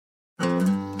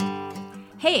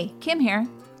Hey, Kim here.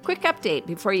 Quick update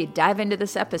before you dive into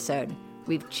this episode.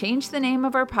 We've changed the name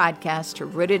of our podcast to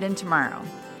Rooted in Tomorrow.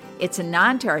 It's a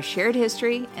nod to our shared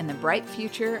history and the bright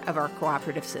future of our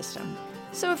cooperative system.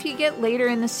 So if you get later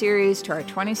in the series to our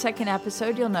 22nd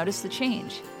episode, you'll notice the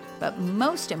change. But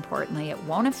most importantly, it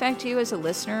won't affect you as a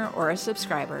listener or a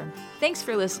subscriber. Thanks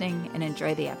for listening and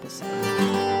enjoy the episode.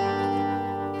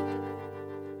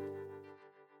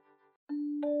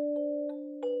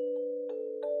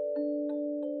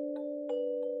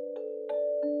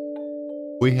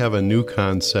 We have a new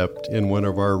concept in one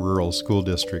of our rural school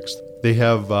districts. They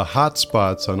have hot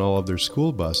spots on all of their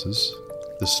school buses.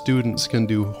 The students can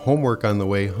do homework on the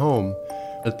way home.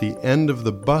 At the end of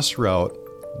the bus route,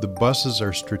 the buses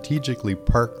are strategically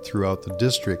parked throughout the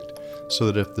district so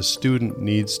that if the student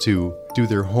needs to do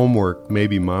their homework,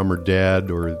 maybe mom or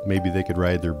dad, or maybe they could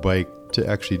ride their bike to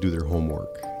actually do their homework.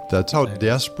 That's how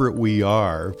desperate we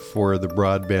are for the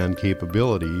broadband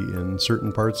capability in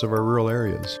certain parts of our rural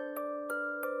areas.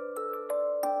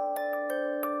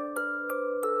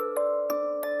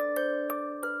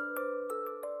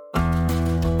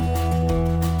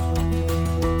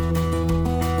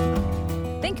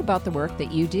 About the work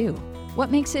that you do.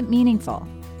 What makes it meaningful?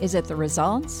 Is it the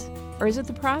results? Or is it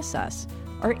the process?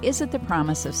 Or is it the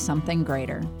promise of something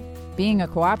greater? Being a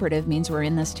cooperative means we're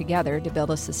in this together to build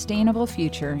a sustainable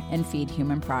future and feed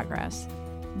human progress.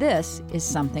 This is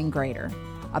Something Greater,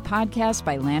 a podcast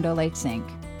by Land O'Lakes, Inc.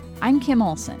 I'm Kim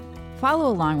Olson.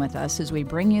 Follow along with us as we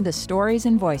bring you the stories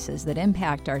and voices that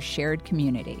impact our shared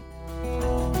community.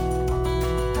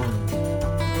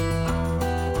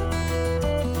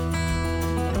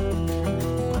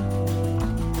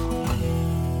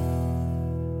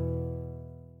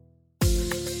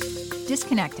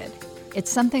 Disconnected.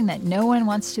 It's something that no one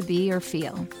wants to be or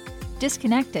feel.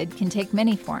 Disconnected can take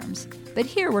many forms, but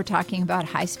here we're talking about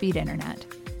high-speed internet.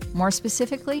 More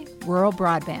specifically, rural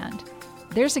broadband.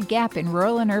 There's a gap in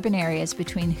rural and urban areas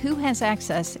between who has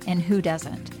access and who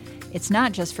doesn't. It's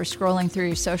not just for scrolling through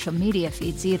your social media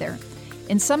feeds either.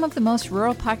 In some of the most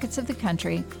rural pockets of the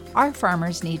country, our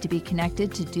farmers need to be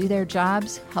connected to do their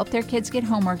jobs, help their kids get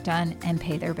homework done, and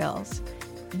pay their bills.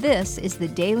 This is the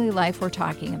daily life we're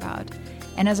talking about.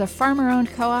 And as a farmer-owned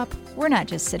co-op, we're not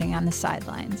just sitting on the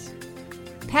sidelines.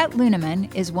 Pat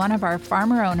Luneman is one of our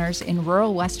farmer owners in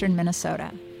rural western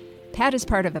Minnesota. Pat is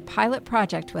part of a pilot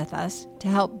project with us to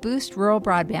help boost rural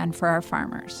broadband for our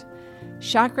farmers.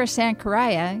 Chakra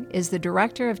Sankaraya is the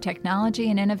Director of Technology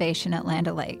and Innovation at Land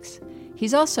O'Lakes.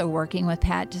 He's also working with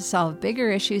Pat to solve bigger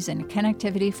issues in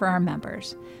connectivity for our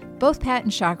members. Both Pat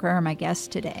and Chakra are my guests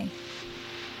today.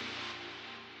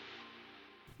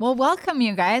 Well, welcome,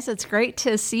 you guys. It's great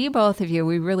to see both of you.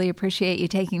 We really appreciate you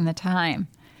taking the time.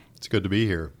 It's good to be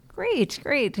here. Great.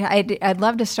 I'd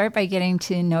love to start by getting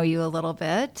to know you a little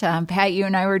bit. Pat, you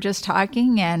and I were just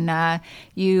talking, and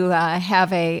you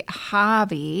have a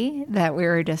hobby that we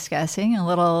were discussing, a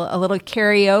little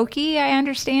karaoke, I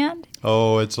understand?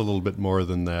 Oh, it's a little bit more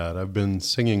than that. I've been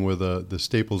singing with the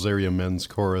Staples Area Men's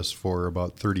Chorus for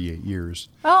about 38 years.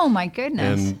 Oh, my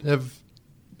goodness. And have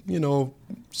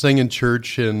sang in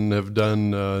church and have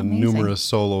done numerous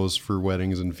solos for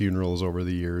weddings and funerals over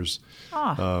the years.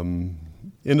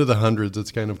 Into the hundreds.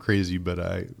 It's kind of crazy, but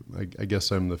I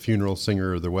guess I'm the funeral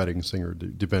singer or the wedding singer,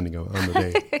 depending on the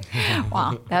day.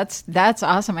 Wow, that's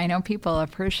awesome. I know people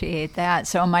appreciate that.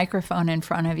 So a microphone in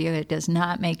front of you, it does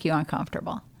not make you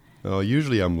uncomfortable. Well,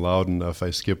 usually I'm loud enough.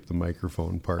 I skip the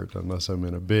microphone part unless I'm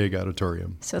in a big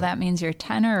auditorium. So that means you're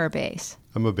tenor or bass?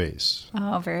 I'm a bass.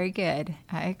 Oh, very good.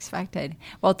 I expected.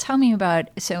 Well, tell me about,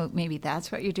 so maybe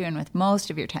that's what you're doing with most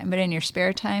of your time, but in your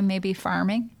spare time, maybe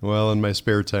farming? Well, in my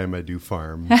spare time, I do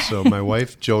farm. So my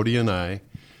wife, Jody, and I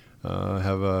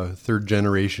have a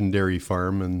third-generation dairy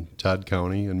farm in Todd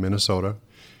County in Minnesota.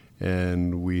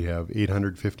 And we have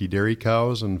 850 dairy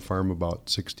cows and farm about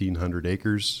 1,600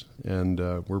 acres. And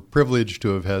we're privileged to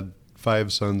have had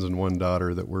 5 sons and 1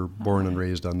 daughter that were born and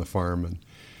raised on the farm. And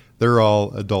they're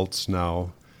all adults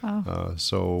now. Oh.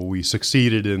 So we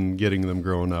succeeded in getting them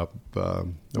grown up.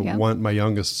 My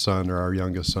youngest son, or our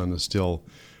youngest son, is still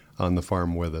on the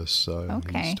farm with us.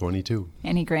 Okay. He's 22.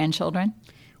 Any grandchildren?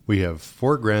 We have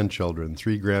 4 grandchildren,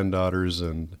 3 granddaughters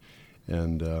and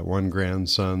 1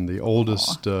 grandson. The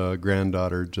oldest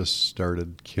granddaughter just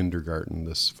started kindergarten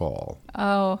this fall.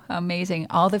 Oh, amazing.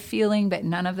 All the feeling, but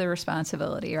none of the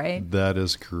responsibility, right? That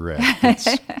is correct.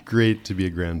 It's great to be a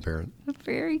grandparent.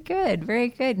 Very good. Very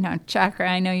good. Now, Chakra,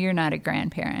 I know you're not a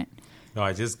grandparent. No,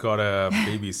 I just got a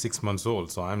baby 6 months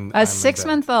old, so I'm a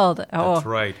 6-month-old. Oh,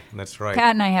 That's right.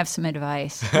 Pat and I have some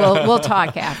advice. We'll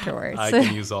talk afterwards. I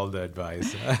can use all the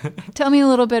advice. Tell me a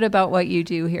little bit about what you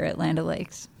do here at Land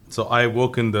O'Lakes. So I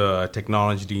work in the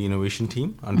technology innovation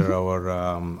team under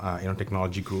our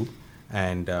technology group,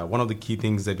 and one of the key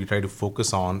things that we try to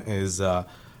focus on is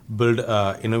build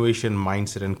innovation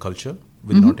mindset and culture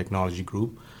within our technology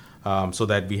group, so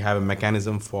that we have a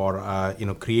mechanism for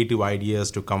creative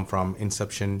ideas to come from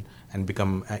inception and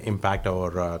become impact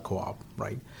our co-op,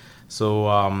 right? So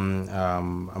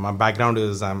my background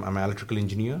is I'm an electrical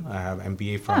engineer. I have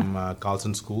MBA from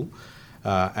Carlson School.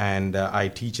 And I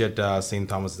teach at St.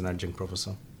 Thomas as an adjunct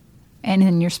professor. And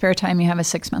in your spare time, you have a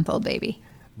 6-month-old baby.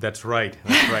 That's right.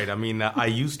 That's right. I mean, I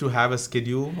used to have a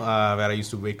schedule where I used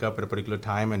to wake up at a particular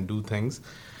time and do things.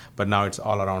 But now it's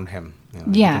all around him. Yes.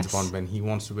 It depends upon when he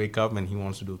wants to wake up, when he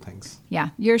wants to do things. Yeah.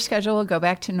 Your schedule will go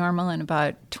back to normal in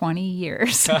about 20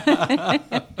 years.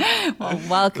 Well,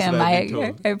 welcome.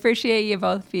 I appreciate you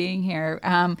both being here.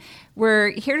 We're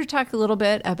here to talk a little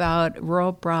bit about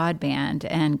rural broadband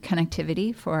and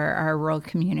connectivity for our rural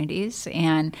communities.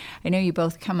 And I know you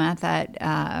both come at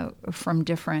that from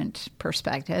different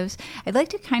perspectives. I'd like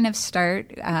to kind of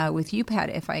start with you, Pat,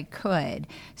 if I could.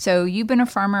 So you've been a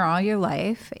farmer all your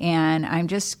life, and I'm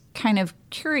just kind of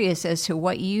curious as to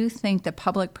what you think the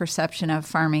public perception of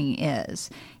farming is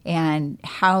and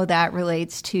how that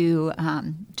relates to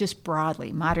just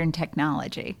broadly modern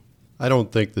technology. I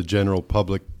don't think the general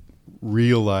public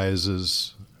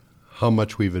realizes how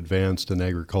much we've advanced in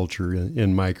agriculture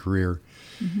in my career.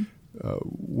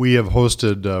 We have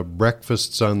hosted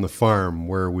breakfasts on the farm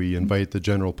where we invite the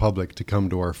general public to come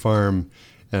to our farm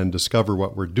and discover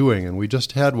what we're doing. And we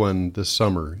just had one this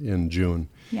summer in June.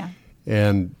 Yeah.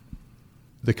 And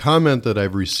the comment that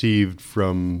I've received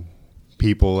from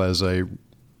people as I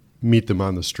meet them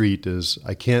on the street is,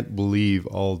 I can't believe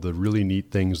all the really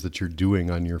neat things that you're doing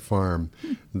on your farm,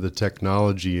 the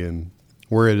technology and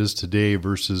where it is today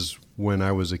versus when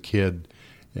I was a kid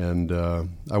and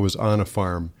I was on a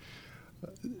farm.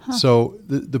 So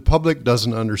the public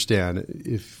doesn't understand.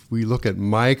 If we look at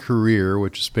my career,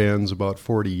 which spans about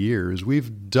 40 years,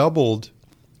 we've doubled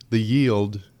the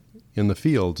yield in the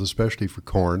fields, especially for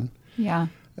corn. Yeah.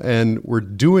 And we're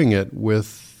doing it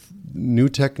with new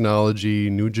technology,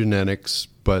 new genetics,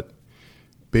 but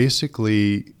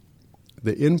basically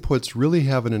the inputs really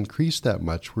haven't increased that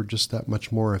much. We're just that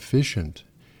much more efficient.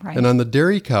 Right. And on the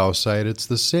dairy cow side, it's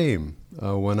the same.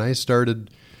 When I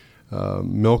started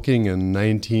milking in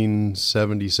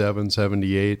 1977,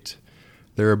 78,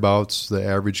 thereabouts, the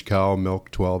average cow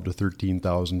milked 12 to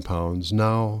 13,000 pounds.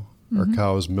 Now our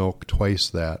cows milk twice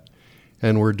that.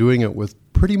 And we're doing it with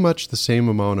pretty much the same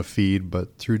amount of feed,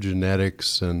 but through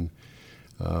genetics and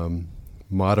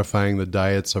modifying the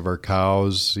diets of our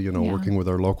cows, working with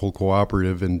our local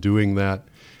cooperative and doing that,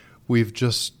 we've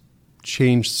just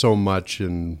changed so much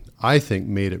and I think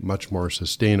made it much more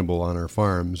sustainable on our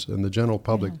farms. And the general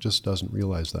public just doesn't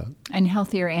realize that. And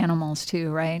healthier animals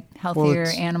too, right? Healthier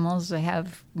animals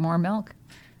have more milk.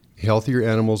 Healthier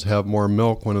animals have more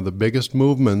milk. One of the biggest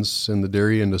movements in the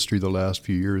dairy industry the last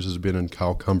few years has been in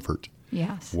cow comfort.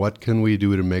 Yes. What can we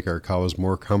do to make our cows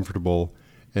more comfortable?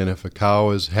 And if a cow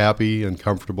is happy and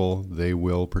comfortable, they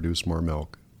will produce more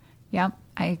milk. Yep,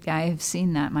 I've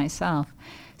seen that myself.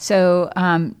 So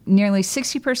nearly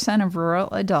 60% of rural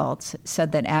adults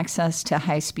said that access to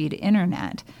high-speed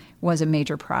internet was a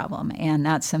major problem. And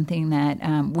that's something that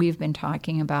we've been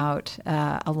talking about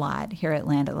a lot here at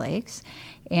Land O'Lakes.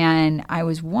 And I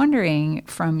was wondering,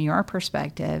 from your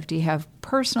perspective, do you have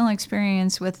personal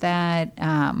experience with that?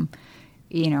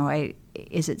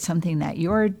 Is it something that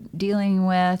you're dealing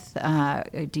with?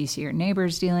 Do you see your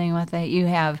neighbors dealing with it? You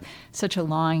have such a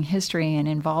long history and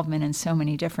involvement in so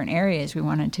many different areas. We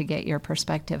wanted to get your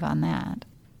perspective on that.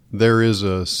 There is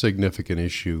a significant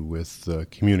issue with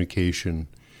communication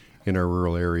in our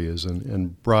rural areas,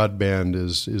 and broadband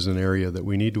is an area that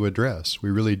we need to address. We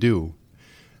really do.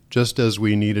 Just as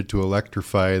we needed to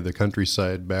electrify the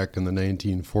countryside back in the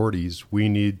 1940s, we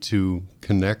need to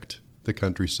connect the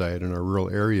countryside in our rural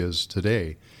areas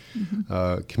today.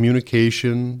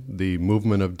 Communication, the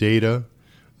movement of data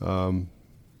in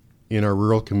our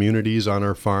rural communities on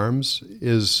our farms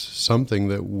is something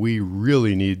that we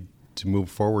really need to move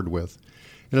forward with.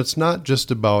 And it's not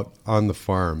just about on the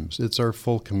farms. It's our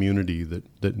full community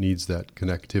that needs that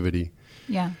connectivity.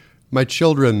 Yeah. My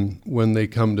children, when they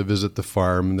come to visit the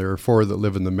farm, and there are 4 that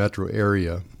live in the metro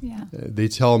area, they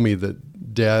tell me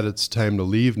that, Dad, it's time to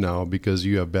leave now because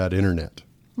you have bad internet.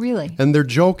 Really? And they're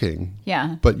joking.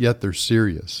 Yeah. But yet they're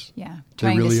serious. Yeah. They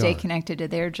Trying really to stay are. connected to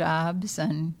their jobs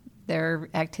and their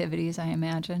activities, I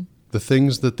imagine. The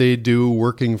things that they do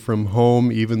working from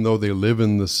home, even though they live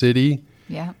in the city,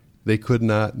 they could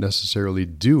not necessarily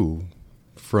do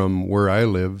from where I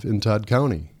live in Todd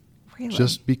County. Really?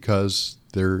 just because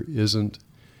there isn't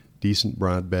decent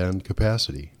broadband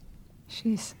capacity.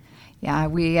 Jeez.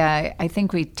 Yeah, I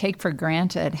think we take for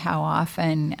granted how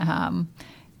often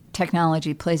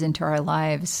technology plays into our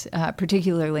lives,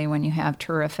 particularly when you have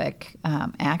terrific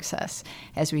access,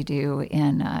 as we do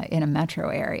in a metro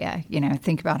area. You know,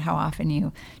 think about how often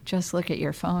you just look at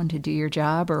your phone to do your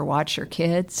job or watch your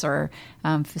kids or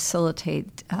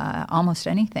facilitate almost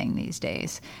anything these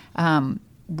days.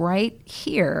 Right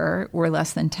here, we're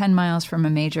less than 10 miles from a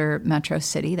major metro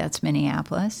city. That's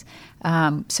Minneapolis.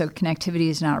 So connectivity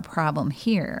is not a problem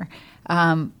here.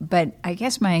 But I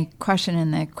guess my question,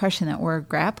 and the question that we're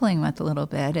grappling with a little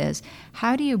bit, is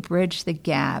how do you bridge the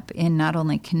gap in not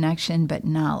only connection but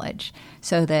knowledge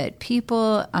so that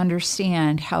people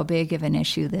understand how big of an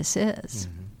issue this is?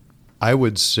 Mm-hmm. I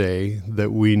would say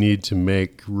that we need to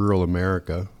make rural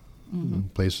America,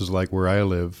 places like where I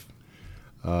live,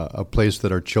 a place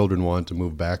that our children want to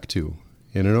move back to.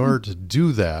 And in order to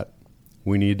do that,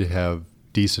 we need to have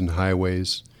decent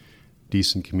highways,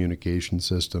 decent communication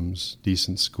systems,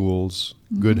 decent schools,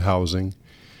 good housing.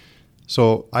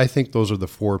 So I think those are the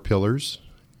 4 pillars,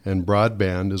 and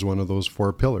broadband is one of those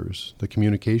 4 pillars, the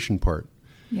communication part.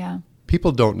 Yeah.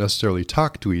 People don't necessarily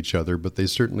talk to each other, but they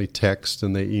certainly text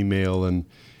and they email and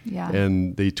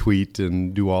they tweet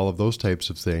and do all of those types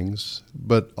of things.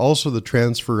 But also the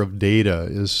transfer of data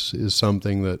is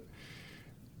something that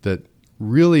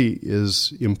really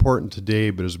is important today,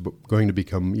 but is going to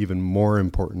become even more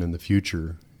important in the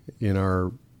future in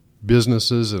our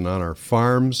businesses and on our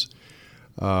farms.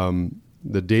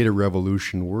 The data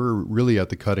revolution, we're really at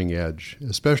the cutting edge,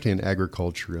 especially in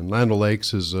agriculture. And Land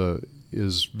O'Lakes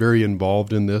is very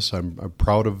involved in this. I'm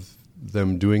proud of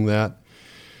them doing that.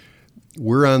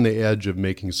 We're on the edge of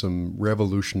making some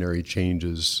revolutionary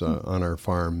changes on our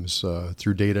farms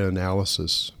through data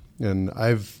analysis. And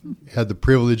I've had the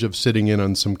privilege of sitting in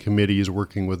on some committees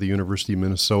working with the University of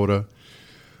Minnesota,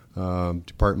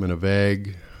 Department of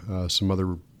Ag, some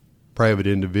other private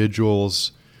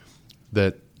individuals,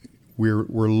 that we're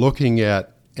looking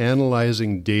at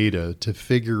analyzing data to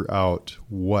figure out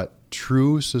what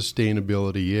true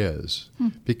sustainability is.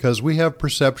 Because we have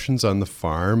perceptions on the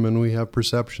farm and we have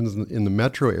perceptions in the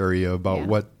metro area about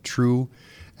what true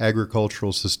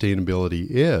agricultural sustainability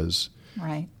is.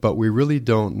 Right. But we really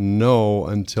don't know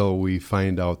until we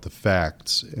find out the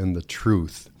facts and the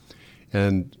truth.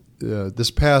 And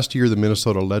this past year, the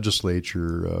Minnesota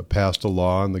legislature passed a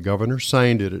law, and the governor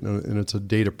signed it, and it's a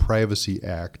Data Privacy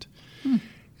Act.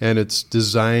 And it's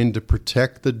designed to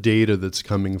protect the data that's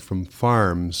coming from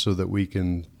farms so that we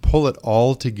can pull it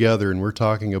all together. And we're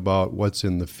talking about what's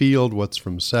in the field, what's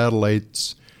from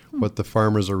satellites, what the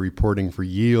farmers are reporting for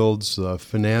yields,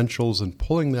 financials, and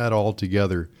pulling that all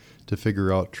together to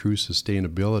figure out true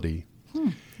sustainability.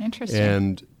 Interesting.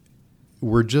 And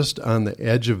we're just on the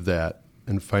edge of that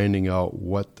and finding out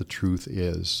what the truth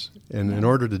is. And in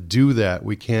order to do that,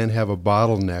 we can't have a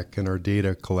bottleneck in our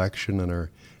data collection and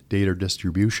our data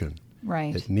distribution.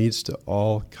 Right. It needs to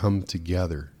all come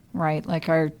together. Right. Like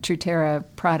our Truterra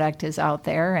product is out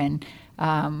there, and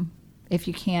if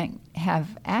you can't have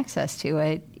access to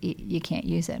it, you can't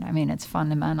use it. I mean, it's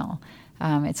fundamental.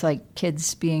 It's like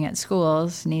kids being at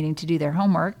schools needing to do their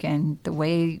homework, and the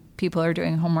way people are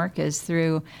doing homework is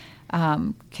through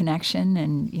connection,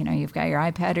 and you've got your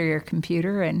iPad or your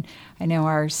computer. And I know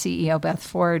our CEO Beth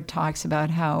Ford talks about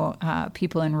how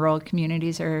people in rural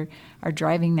communities are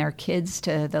driving their kids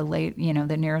to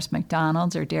the nearest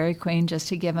McDonald's or Dairy Queen just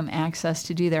to give them access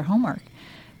to do their homework.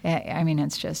 I mean,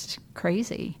 it's just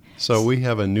crazy. So we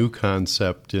have a new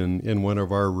concept in one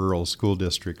of our rural school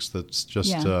districts that's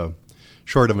just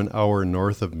short of an hour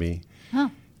north of me.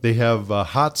 They have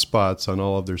hot spots on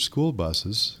all of their school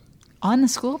buses. On the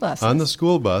school buses? On the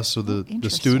school bus, so the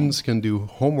students can do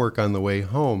homework on the way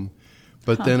home.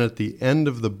 But then at the end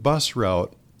of the bus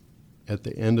route, at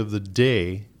the end of the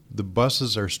day, the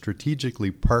buses are strategically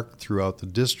parked throughout the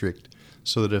district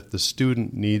so that if the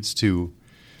student needs to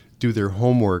do their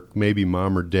homework, maybe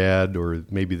mom or dad, or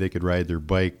maybe they could ride their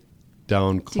bike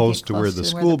down close to where the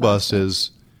school bus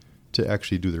is to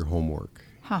actually do their homework.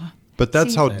 But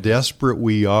that's how desperate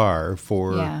we are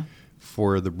for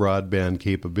the broadband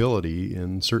capability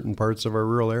in certain parts of our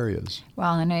rural areas.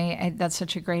 Well, and that's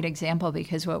such a great example,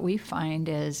 because what we find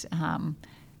is,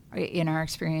 in our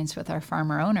experience with our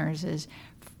farmer owners, is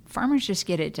farmers just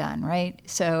get it done, right?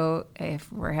 So if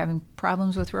we're having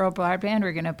problems with rural broadband,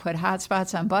 we're going to put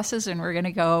hotspots on buses and we're going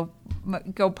to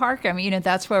go park them.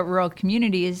 That's what rural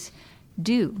communities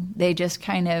do. They just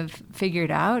kind of figure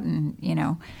it out and,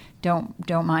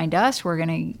 don't mind us. We're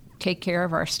going to take care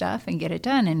of our stuff and get it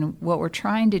done. And what we're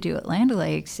trying to do at Land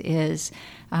O'Lakes is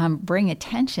bring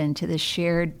attention to the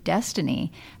shared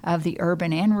destiny of the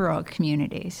urban and rural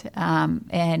communities.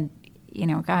 And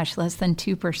less than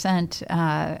 2%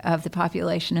 of the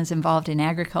population is involved in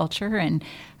agriculture, and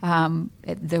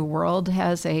the world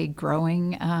has a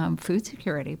growing food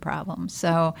security problem.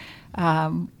 So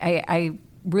I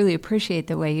really appreciate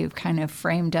the way you've kind of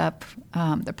framed up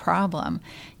the problem.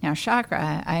 Now,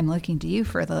 Chakra, I'm looking to you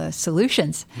for the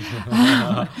solutions.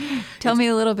 Tell me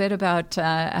a little bit about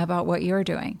what you're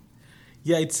doing.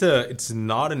 Yeah, it's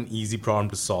not an easy problem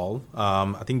to solve.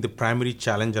 I think the primary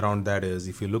challenge around that is,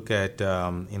 if you look at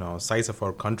size of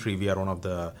our country, we are one of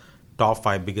the top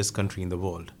 5 biggest country in the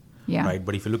world. Yeah. Right.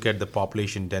 But if you look at the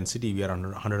population density, we are under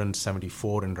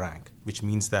 174 in rank, which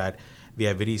means that we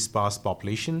have very sparse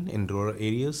population in rural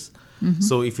areas. Mm-hmm.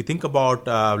 So if you think about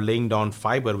laying down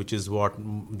fiber, which is what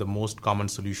the most common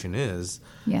solution is,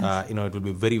 yes. It will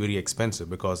be very, very expensive,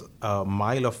 because a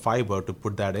mile of fiber, to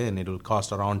put that in, it will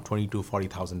cost around $20,000 to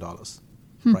 $40,000.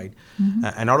 Right. Mm-hmm.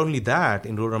 And not only that,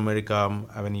 in rural America,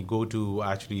 when you go to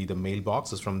actually the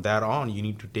mailboxes, from there on, you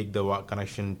need to take the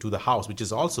connection to the house, which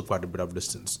is also quite a bit of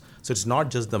distance. So it's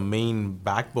not just the main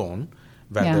backbone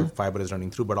where the fiber is running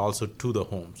through, but also to the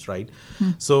homes, right?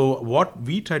 So what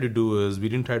we try to do is, we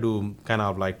didn't try to kind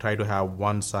of like try to have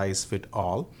one size fit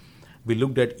all. We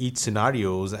looked at each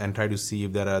scenarios and try to see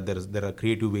if there are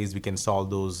creative ways we can solve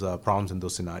those problems in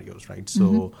those scenarios, right?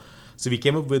 So so we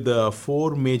came up with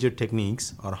 4 major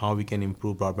techniques on how we can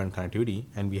improve broadband connectivity,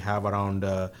 and we have around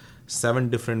 7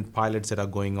 different pilots that are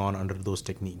going on under those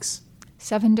techniques.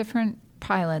 7 different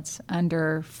pilots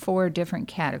under 4 different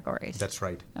categories. That's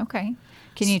right. Okay.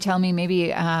 Can you tell me maybe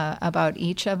about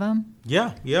each of them?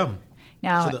 Yeah.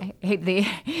 Now,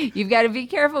 you've got to be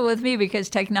careful with me, because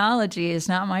technology is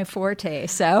not my forte.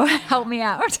 So help me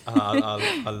out.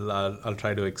 I'll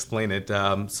try to explain it.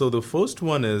 So the first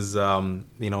one is,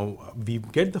 we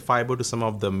get the fiber to some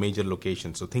of the major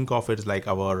locations. So think of it as like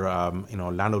our,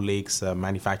 Land O'Lakes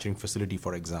manufacturing facility,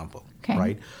 for example,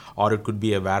 right? Or it could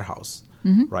be a warehouse.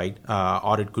 Mm-hmm. Right?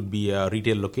 Or it could be a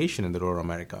retail location in the rural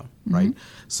America, right?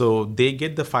 So they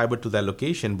get the fiber to that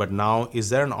location, but now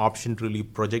is there an option to really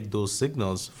project those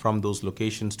signals from those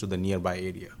locations to the nearby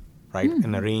area, right?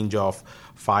 In a range of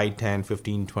 5, 10,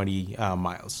 15, 20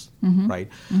 miles, right?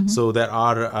 So there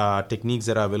are techniques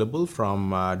that are available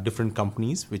from different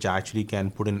companies, which actually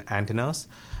can put in antennas,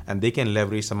 and they can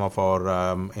leverage some of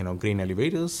our grain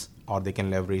elevators, or they can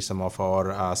leverage some of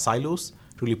our silos,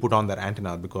 really put on that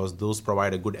antenna, because those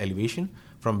provide a good elevation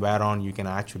from where on you can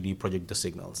actually project the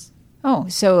signals. Oh,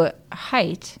 so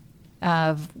height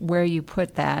of where you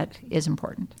put that is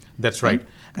important. That's right.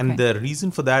 And the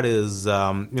reason for that is,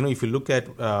 if you look at,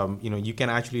 you can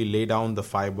actually lay down the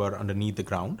fiber underneath the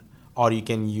ground, or you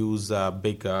can use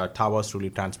big towers to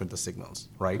really transmit the signals,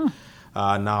 right?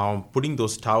 Now, putting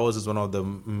those towers is one of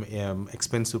the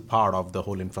expensive part of the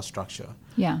whole infrastructure.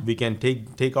 Yeah. We can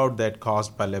take out that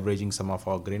cost by leveraging some of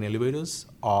our grain elevators,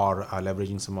 or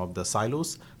leveraging some of the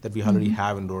silos that we already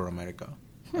have in rural America,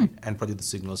 right? And project the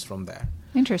signals from there.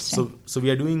 Interesting. So we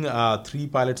are doing 3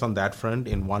 pilots on that front.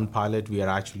 In one pilot, we are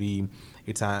actually,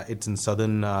 it's in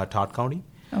southern Todd County.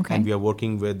 Okay. And we are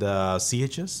working with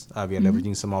CHS. We are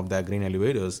leveraging some of their grain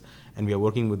elevators. And we are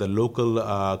working with a local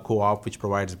co-op which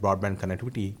provides broadband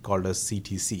connectivity called as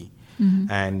CTC.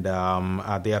 And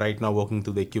they are right now working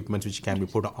through the equipment which can be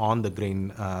put on the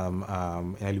grain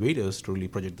elevators to really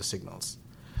project the signals.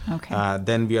 Okay.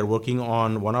 Then we are working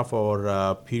on one of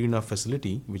our Purina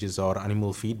facility, which is our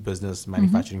animal feed business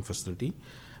manufacturing facility,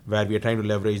 where we are trying to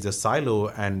leverage the silo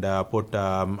and put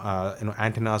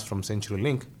antennas from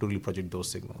CenturyLink to really project those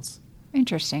signals.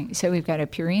 Interesting. So we've got a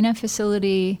Purina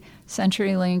facility.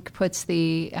 CenturyLink puts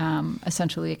the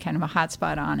essentially kind of a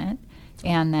hotspot on it,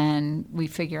 and then we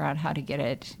figure out how to get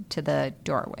it to the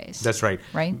doorways. That's right.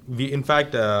 Right. We, in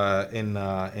fact,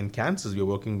 in Kansas, we are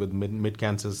working with Mid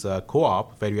Kansas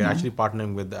Co-op, where we are actually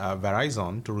partnering with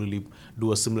Verizon to really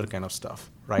do a similar kind of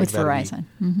stuff. Right, with Verizon.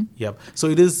 Yep. So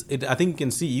I think you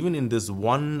can see, even in this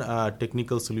one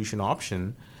technical solution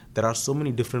option, there are so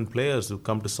many different players who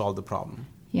come to solve the problem.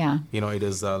 Yeah. It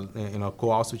is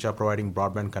co-ops which are providing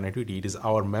broadband connectivity. It is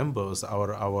our members,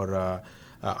 our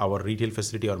retail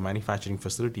facility, our manufacturing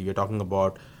facility. We're talking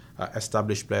about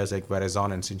established players like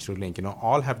Verizon and CenturyLink.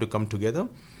 All have to come together.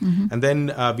 And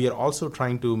then we are also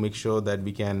trying to make sure that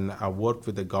we can work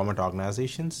with the government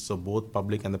organizations, so both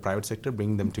public and the private sector,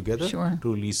 bring them together to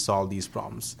really solve these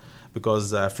problems.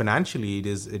 Because financially,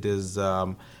 it's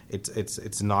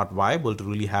not viable to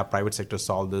really have private sector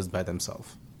solve this by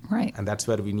themselves. Right. And that's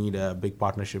where we need a big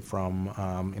partnership from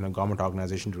government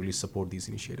organization to really support these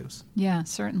initiatives. Yeah,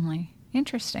 certainly.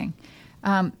 Interesting.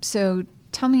 So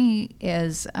tell me,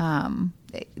 is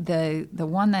the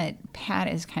one that Pat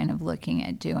is kind of looking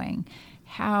at doing,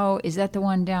 how is that the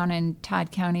one down in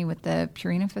Todd County with the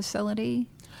Purina facility?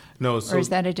 No, or is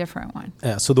that a different one?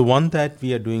 So the one that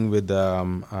we are doing with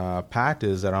Pat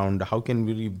is around how can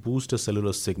we really boost a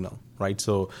cellular signal, right?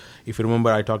 So if you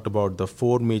remember, I talked about the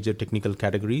 4 major technical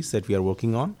categories that we are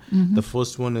working on. Mm-hmm. The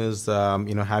first one is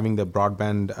having the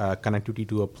broadband connectivity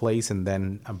to a place and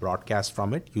then a broadcast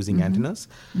from it using mm-hmm. antennas.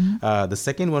 Mm-hmm. The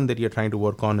second one that you're trying to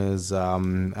work on is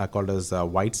called as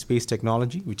white space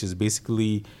technology, which is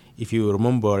basically, if you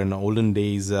remember in the olden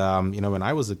days, when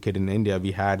I was a kid in India,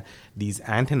 we had these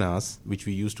antennas which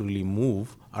we used to really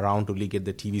move around to really get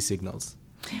the TV signals.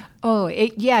 Oh,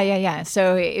 yeah.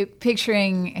 So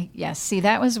picturing, yes. See,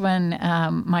 that was when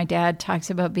my dad talks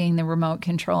about being the remote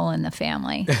control in the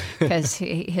family, because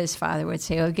his father would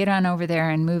say, "Oh, get on over there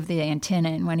and move the antenna."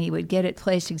 And when he would get it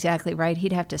placed exactly right,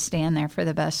 he'd have to stand there for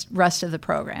the rest of the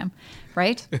program.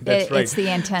 Right? That's right. It's the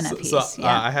antenna piece. So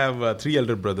yeah. I have 3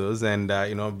 elder brothers, and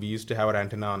we used to have our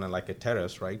antenna on a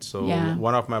terrace, right? So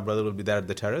one of my brother will be there at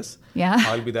the terrace. Yeah.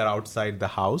 I'll be there outside the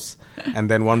house,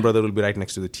 and then one brother will be right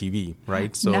next to the TV,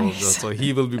 right? So nice. So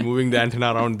he will be moving the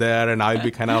antenna around there, and I'll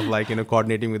be kind of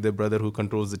coordinating with the brother who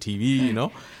controls the TV,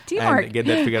 Teamwork. And get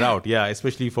that figured out. Yeah,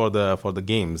 especially for the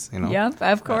games, Yep,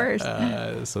 of course.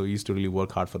 So we used to really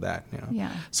work hard for that.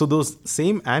 Yeah. So those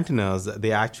same antennas,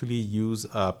 they actually use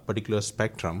a particular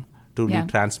spectrum to really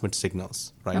transmit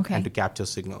signals, right? Okay. And to capture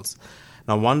signals.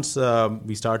 Now, once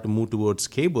we start to move towards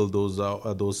cable, those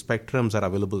spectrums are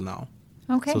available now.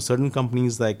 Okay. So certain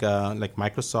companies like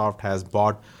Microsoft has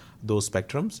bought those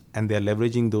spectrums, and they're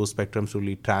leveraging those spectrums to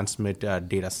really transmit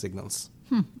data signals.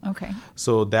 Okay.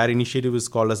 So that initiative is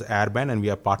called as Airband, and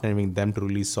we are partnering with them to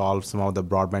really solve some of the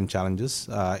broadband challenges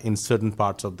in certain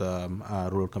parts of the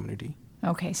rural community.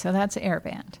 Okay, so that's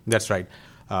Airband. That's right.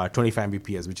 25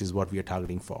 Mbps, which is what we are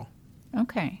targeting for.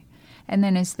 Okay. And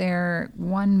then is there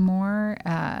one more,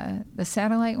 the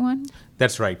satellite one?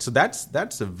 That's right. So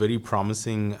that's a very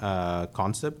promising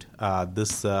concept.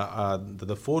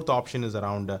 The fourth option is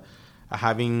around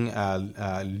having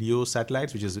LEO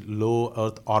satellites, which is low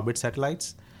Earth orbit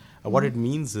satellites. What it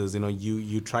means is,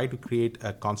 you try to create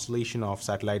a constellation of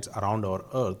satellites around our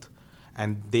Earth,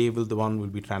 and they will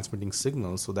be transmitting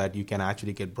signals so that you can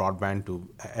actually get broadband to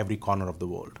every corner of the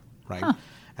world, right? Huh.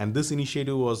 And this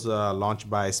initiative was launched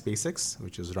by SpaceX,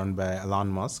 which is run by Elon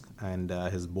Musk, and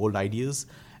his bold ideas.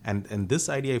 And this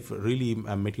idea, if it really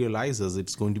materializes,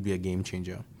 it's going to be a game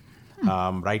changer.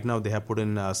 Right now, they have put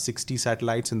in 60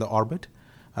 satellites in the orbit.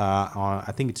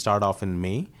 I think it started off in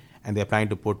May, and they're planning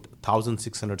to put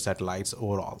 1,600 satellites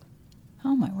overall.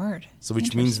 Oh, my word. So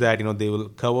which means that, they will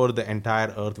cover the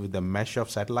entire Earth with a mesh of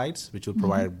satellites, which will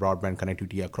provide broadband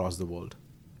connectivity across the world.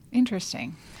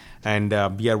 Interesting. And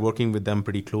we are working with them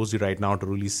pretty closely right now to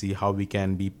really see how we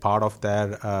can be part of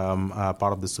their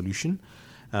part of the solution.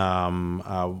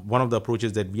 One of the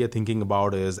approaches that we are thinking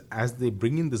about is, as they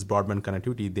bring in this broadband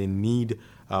connectivity, they need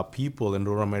people in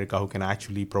rural America who can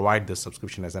actually provide this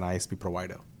subscription as an ISP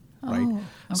provider. Right. Oh,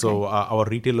 okay. So our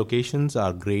retail locations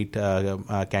are great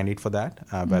candidate for that,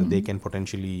 where they can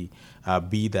potentially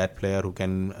be that player who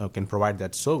can provide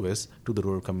that service to the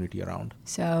rural community around.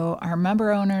 So our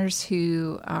member owners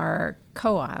who are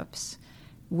co-ops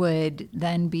would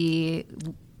then be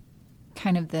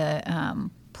kind of the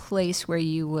place where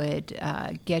you would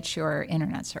get your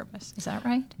internet service. Is that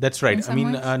right? That's right. I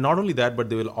mean, not only that, but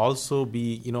they will also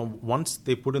be, once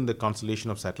they put in the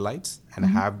constellation of satellites and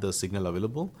have the signal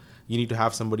available, you need to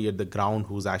have somebody at the ground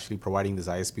who's actually providing this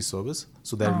ISP service.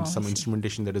 So there is some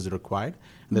instrumentation that is required.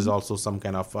 And there's also some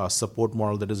kind of support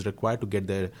model that is required to get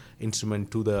the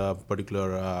instrument to the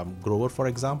particular grower, for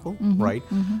example, right?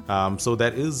 So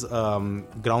there is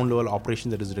ground level operation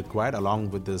that is required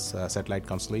along with this satellite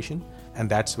constellation. And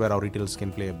that's where our retailers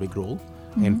can play a big role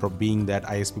in being that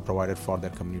ISP provider for their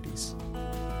communities.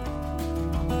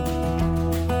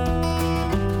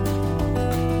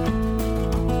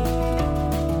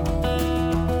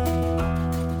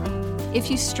 If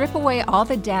you strip away all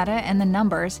the data and the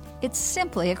numbers, it's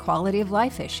simply a quality of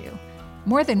life issue.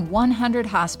 More than 100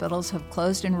 hospitals have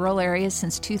closed in rural areas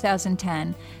since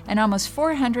 2010, and almost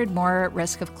 400 more are at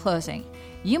risk of closing.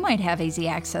 You might have easy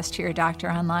access to your doctor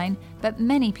online, but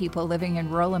many people living in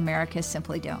rural America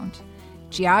simply don't.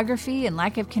 Geography and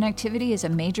lack of connectivity is a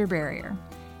major barrier.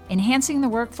 Enhancing the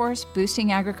workforce,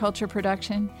 boosting agriculture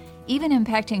production, even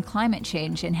impacting climate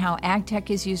change and how ag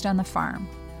tech is used on the farm.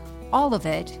 All of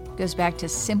it goes back to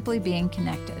simply being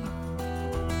connected.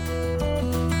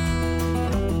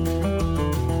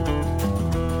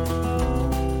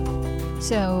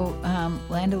 So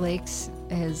Land O'Lakes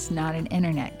is not an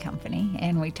internet company,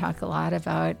 and we talk a lot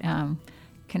about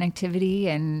connectivity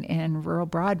and rural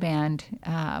broadband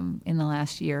in the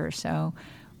last year or so.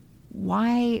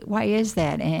 Why is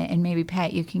that? And maybe,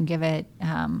 Pat, you can give it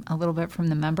a little bit from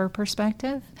the member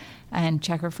perspective, and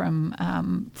Checker from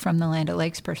the Land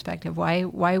O'Lakes perspective. Why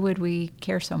would we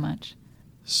care so much?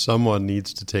 Someone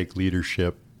needs to take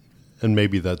leadership, and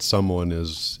maybe that someone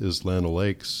is Land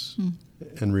O'Lakes.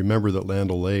 And remember that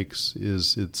Land O'Lakes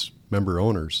is its member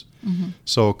owners. Mm-hmm.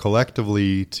 So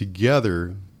collectively,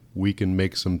 together, we can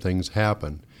make some things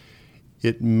happen.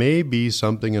 It may be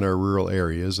something in our rural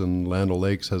areas, and Land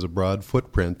O'Lakes has a broad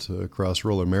footprint across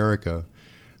rural America,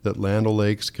 that Land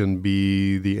O'Lakes can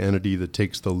be the entity that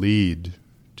takes the lead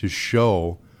to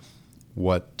show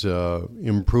what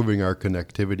improving our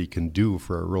connectivity can do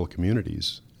for our rural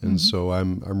communities. And so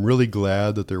I'm really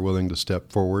glad that they're willing to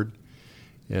step forward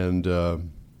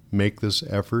and make this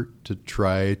effort to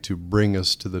try to bring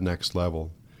us to the next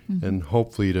level, and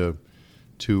hopefully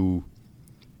to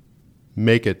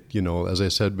make it, as I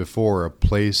said before, a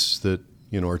place that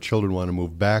our children want to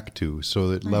move back to, so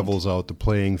that it levels out the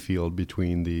playing field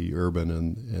between the urban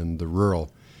and the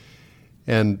rural.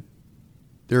 And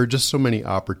there are just so many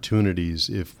opportunities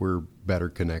if we're better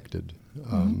connected.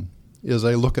 As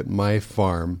I look at my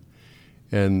farm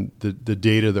and the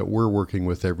data that we're working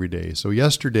with every day. So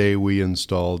yesterday we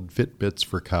installed Fitbits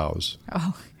for cows.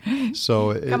 Oh,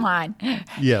 so come on.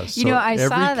 Yes. I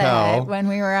saw that when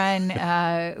we were on,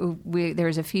 there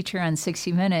was a feature on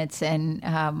 60 Minutes, and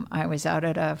I was out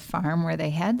at a farm where they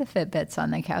had the Fitbits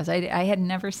on the cows. I had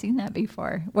never seen that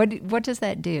before. What does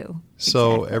that do?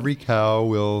 So exactly? Every cow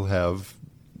will have,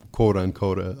 quote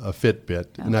unquote, a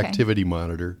Fitbit, an activity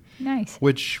monitor. Nice.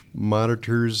 Which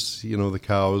monitors, the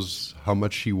cow's, how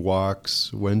much she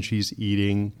walks, when she's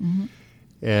eating.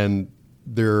 And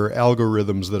there are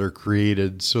algorithms that are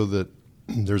created so that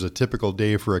there's a typical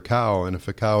day for a cow, and if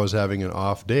a cow is having an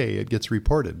off day, it gets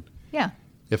reported. Yeah.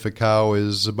 If a cow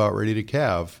is about ready to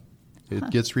calve, it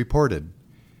gets reported.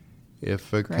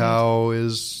 If a cow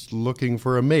is looking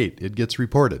for a mate, it gets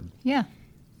reported. Yeah.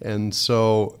 And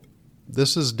so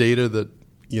this is data that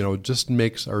just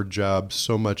makes our job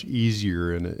so much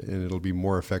easier, and it'll be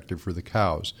more effective for the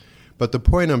cows. But the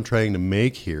point I'm trying to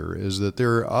make here is that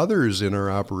there are others in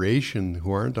our operation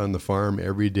who aren't on the farm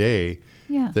every day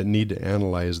that need to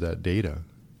analyze that data.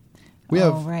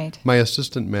 My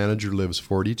assistant manager lives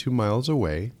 42 miles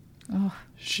away. Oh,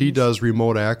 she does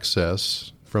remote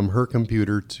access from her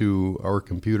computer to our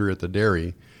computer at the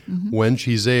dairy. When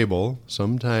she's able.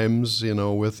 Sometimes,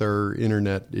 with our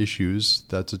internet issues,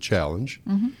 that's a challenge.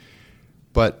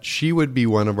 But she would be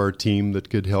one of our team that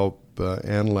could help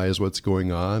analyze what's going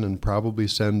on and probably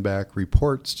send back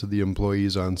reports to the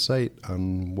employees on site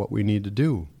on what we need to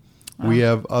do. We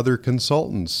have other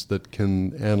consultants that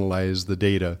can analyze the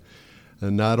data,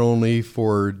 and not only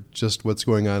for just what's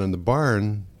going on in the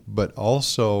barn, but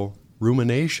also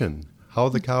rumination, how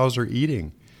the cows are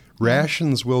eating.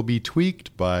 Rations will be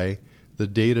tweaked by the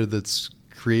data that's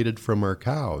created from our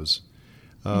cows,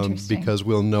 because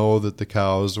we'll know that the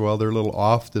cows, they're a little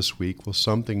off this week. Well,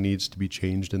 something needs to be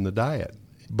changed in the diet.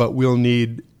 But we'll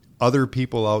need other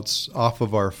people off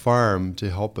of our farm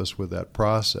to help us with that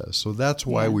process. So that's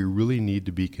why we really need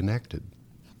to be connected.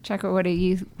 Checker, what do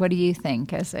you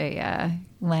think as a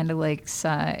Land O'Lakes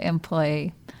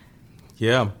employee?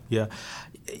 Yeah.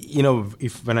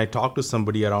 If when I talk to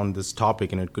somebody around this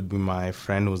topic, and it could be my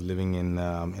friend who's living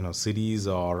in cities,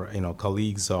 or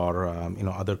colleagues, or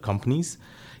other companies,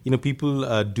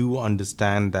 people do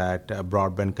understand that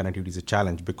broadband connectivity is a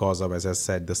challenge because of, as I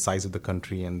said, the size of the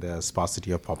country and the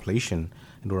sparsity of population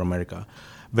in rural America.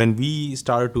 When we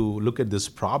started to look at this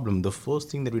problem, the first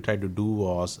thing that we tried to do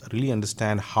was really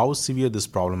understand how severe this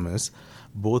problem is,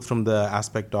 both from the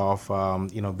aspect of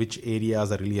which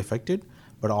areas are really affected,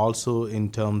 but also in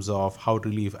terms of how it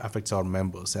really affects our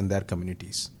members and their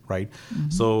communities, right?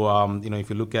 So, if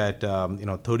you look at,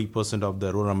 30% of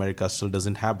the rural America still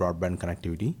doesn't have broadband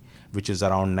connectivity, which is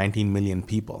around 19 million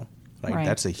people, right?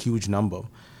 That's a huge number.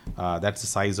 That's the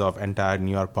size of entire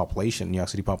New York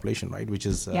City population, right? Which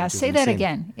is say insane. That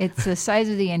again. It's the size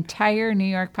of the entire New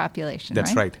York population,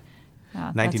 That's right.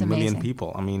 19 million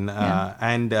people.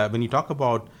 And when you talk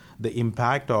about the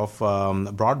impact of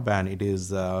broadband,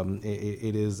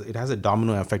 it has a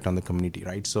domino effect on the community,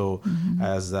 right? So,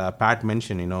 as Pat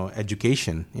mentioned,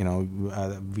 education.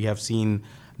 We have seen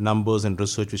numbers and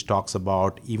research which talks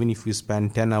about even if you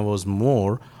spend 10 hours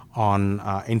more on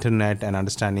internet and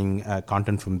understanding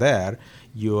content from there,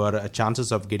 your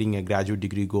chances of getting a graduate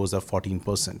degree goes up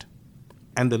 14%.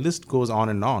 And the list goes on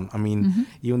and on. I mean,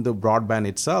 even the broadband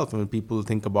itself, when people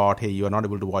think about, hey, you are not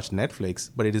able to watch Netflix,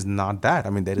 but it is not that. I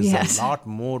mean, there is a lot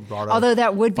more broader. Although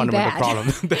that would be fundamental bad.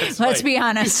 problem. Let's be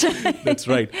honest. That's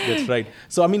right.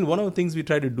 So, I mean, one of the things we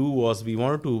tried to do was we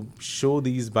wanted to show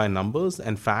these by numbers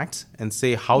and facts and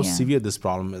say how severe this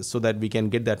problem is so that we can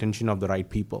get the attention of the right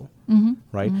people.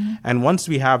 Right. And once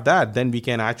we have that, then we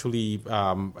can actually,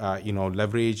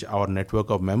 leverage our network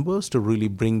of members to really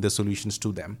bring the solutions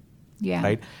to them. Yeah.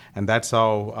 Right. And that's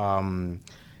how,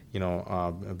 we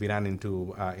ran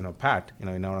into, Pat, in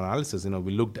our analysis.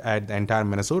 We looked at the entire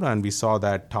Minnesota and we saw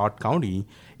that Todd County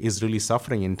is really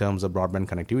suffering in terms of broadband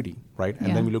connectivity. Right.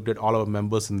 And then we looked at all our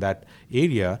members in that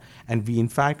area. And we, in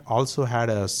fact, also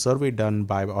had a survey done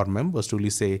by our members to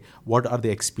really say, what are they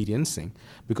experiencing?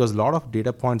 Because a lot of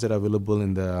data points that are available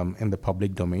in the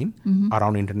public domain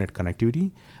around internet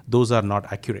connectivity, those are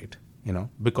not accurate.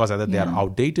 Because either they are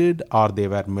outdated or they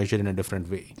were measured in a different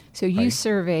way. So you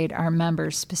surveyed our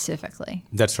members specifically.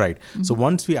 That's right. So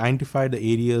once we identified the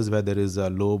areas where there is a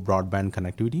low broadband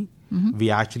connectivity, we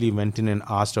actually went in and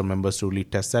asked our members to really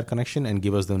test that connection and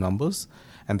give us the numbers.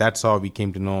 And that's how we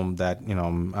came to know that,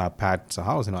 Pat's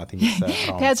house, I think it's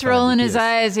Pat's rolling his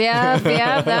eyes. Yeah,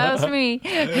 that was me.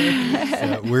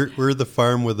 We're the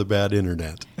farm with the bad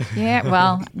internet. Yeah,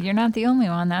 well, you're not the only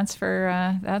one. That's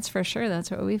for sure.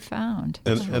 That's what we found.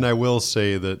 And I will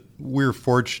say that we're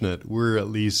fortunate. We're at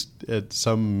least at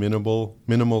some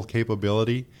minimal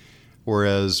capability,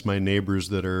 whereas my neighbors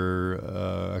that are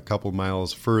a couple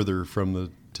miles further from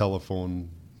the telephone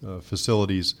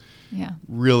facilities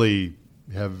really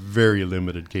have very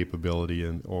limited capability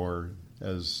or,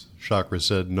 as Chakra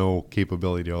said, no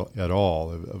capability at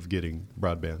all of getting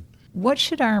broadband. What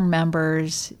should our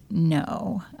members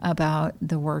know about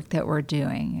the work that we're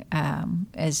doing?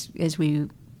 As we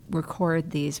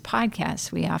record these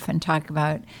podcasts, we often talk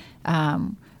about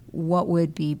what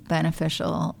would be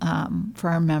beneficial for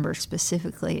our members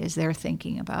specifically as they're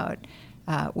thinking about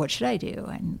what should I do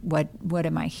and what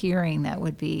am I hearing that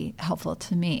would be helpful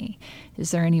to me?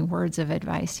 Is there any words of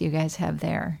advice you guys have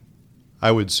there?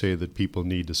 I would say that people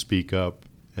need to speak up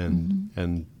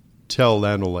and tell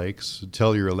Land O'Lakes,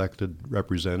 tell your elected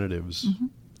representatives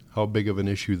how big of an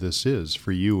issue this is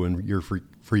for you and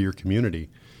for your community.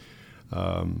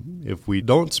 If we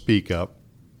don't speak up,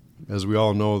 as we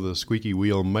all know, the squeaky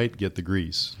wheel might get the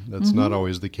grease. That's not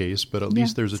always the case, but at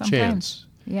least there's a chance.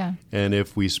 Yeah. And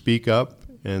if we speak up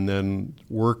and then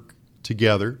work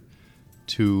together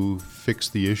to fix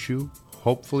the issue,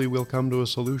 hopefully we'll come to a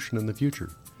solution in the future.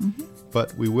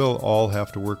 But we will all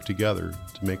have to work together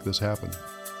to make this happen.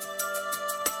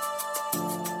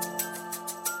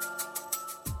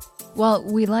 Well,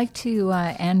 we like to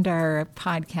end our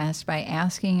podcast by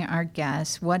asking our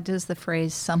guests, what does the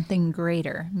phrase something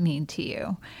greater mean to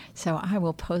you? So I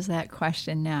will pose that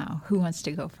question now. Who wants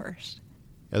to go first?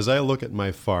 As I look at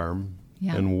my farm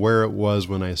and where it was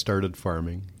when I started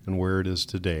farming and where it is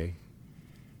today,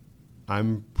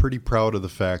 I'm pretty proud of the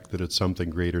fact that it's something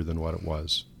greater than what it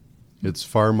was. It's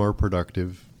far more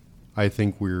productive. I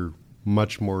think we're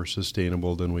much more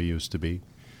sustainable than we used to be.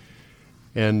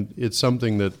 And it's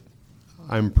something that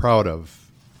I'm proud of.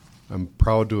 I'm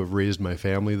proud to have raised my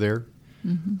family there.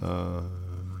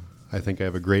 I think I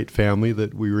have a great family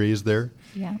that we raised there.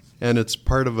 Yeah. And it's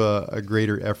part of a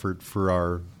greater effort for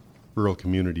our rural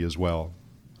community as well.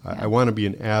 I want to be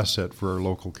an asset for our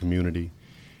local community.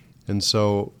 And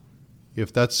so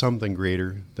if that's something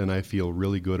greater, then I feel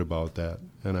really good about that,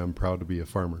 and I'm proud to be a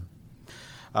farmer.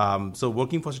 So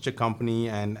working for such a company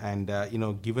and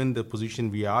given the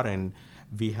position we are in,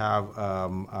 we have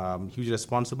huge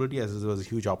responsibility as well as a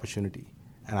huge opportunity.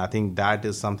 And I think that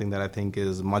is something that I think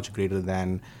is much greater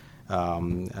than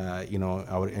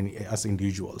us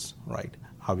individuals, right?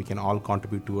 How we can all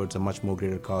contribute towards a much more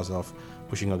greater cause of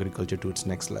pushing agriculture to its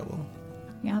next level.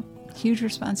 Yeah, huge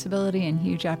responsibility and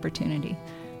huge opportunity.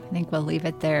 I think we'll leave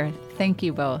it there. Thank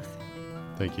you both.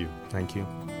 Thank you. Thank you.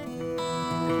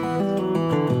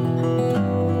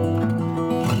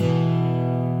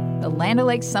 The Land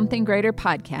O'Lakes Something Greater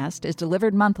podcast is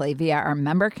delivered monthly via our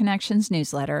Member Connections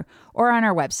newsletter or on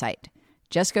our website.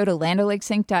 Just go to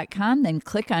landolakesync.com, then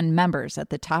click on Members at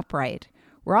the top right.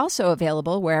 We're also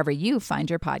available wherever you find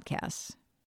your podcasts.